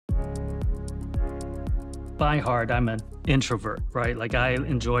by heart, I'm an introvert, right? Like I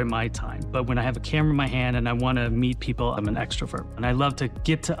enjoy my time. But when I have a camera in my hand and I want to meet people, I'm an extrovert. And I love to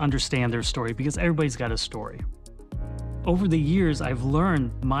get to understand their story because everybody's got a story. Over the years, I've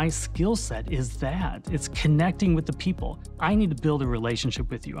learned my skill set is that. It's connecting with the people. I need to build a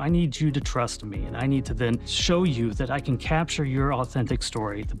relationship with you. I need you to trust me, and I need to then show you that I can capture your authentic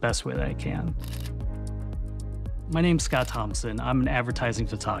story the best way that I can. My name's Scott Thompson. I'm an advertising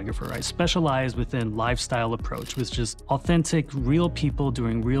photographer. I specialize within lifestyle approach, which is authentic, real people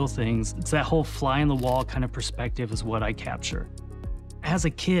doing real things. It's that whole fly on the wall kind of perspective is what I capture. As a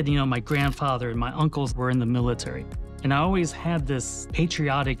kid, my grandfather and my uncles were in the military. And I always had this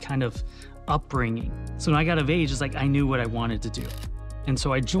patriotic kind of upbringing. So when I got of age, it's like I knew what I wanted to do. And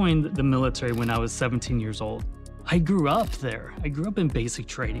so I joined the military when I was 17 years old. I grew up there. I grew up in basic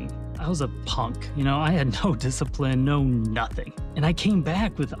training. I was a punk. I had no discipline, no nothing. And I came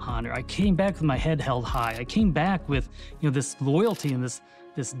back with honor. I came back with my head held high. I came back with, this loyalty and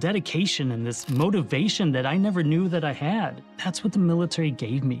this dedication and this motivation that I never knew that I had. That's what the military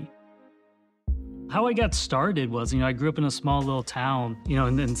gave me. How I got started was, I grew up in a small little town,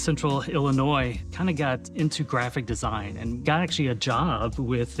 in central Illinois, kind of got into graphic design and got actually a job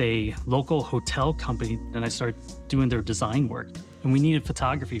with a local hotel company. And I started doing their design work and we needed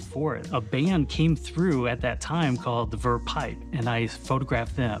photography for it. A band came through at that time called the Verve Pipe and I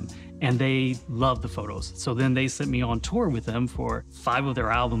photographed them and they loved the photos. So then they sent me on tour with them for 5 of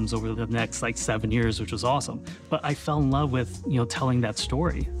their albums over the next 7 years, which was awesome. But I fell in love with, telling that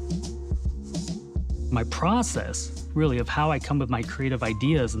story. My process, really, of how I come with my creative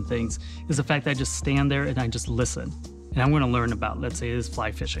ideas and things is the fact that I just stand there and I just listen. And I'm going to learn about, let's say, it is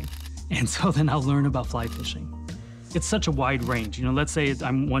fly fishing. And so then I'll learn about fly fishing. It's such a wide range. Let's say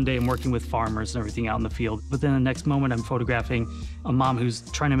one day I'm working with farmers and everything out in the field, but then the next moment I'm photographing a mom who's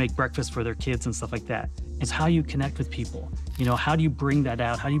trying to make breakfast for their kids and stuff like that. It's how you connect with people. How do you bring that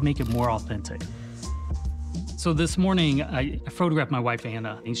out? How do you make it more authentic? So this morning, I photographed my wife,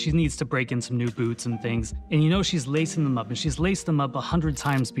 Anna, and she needs to break in some new boots and things. And she's lacing them up, and she's laced them up 100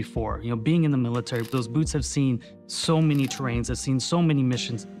 times before. Being in the military, those boots have seen so many terrains, have seen so many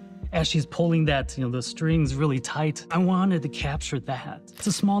missions. As she's pulling that, the strings really tight, I wanted to capture that. It's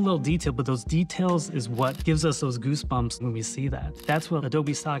a small little detail, but those details is what gives us those goosebumps when we see that. That's what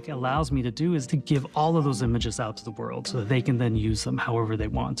Adobe Stock allows me to do, is to give all of those images out to the world so that they can then use them however they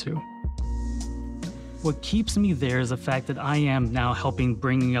want to. What keeps me there is the fact that I am now helping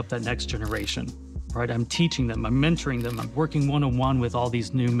bringing up that next generation, right? I'm teaching them, I'm mentoring them, I'm working one-on-one with all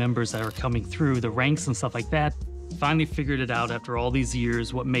these new members that are coming through the ranks and stuff like that. Finally figured it out after all these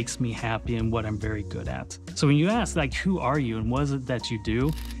years, what makes me happy and what I'm very good at. So when you ask, who are you and what is it that you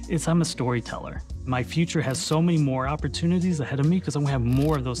do? I'm a storyteller. My future has so many more opportunities ahead of me because I'm gonna have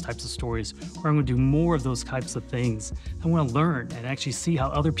more of those types of stories, or I'm gonna do more of those types of things. I wanna learn and actually see how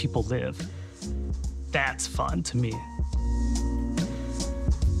other people live. That's fun to me.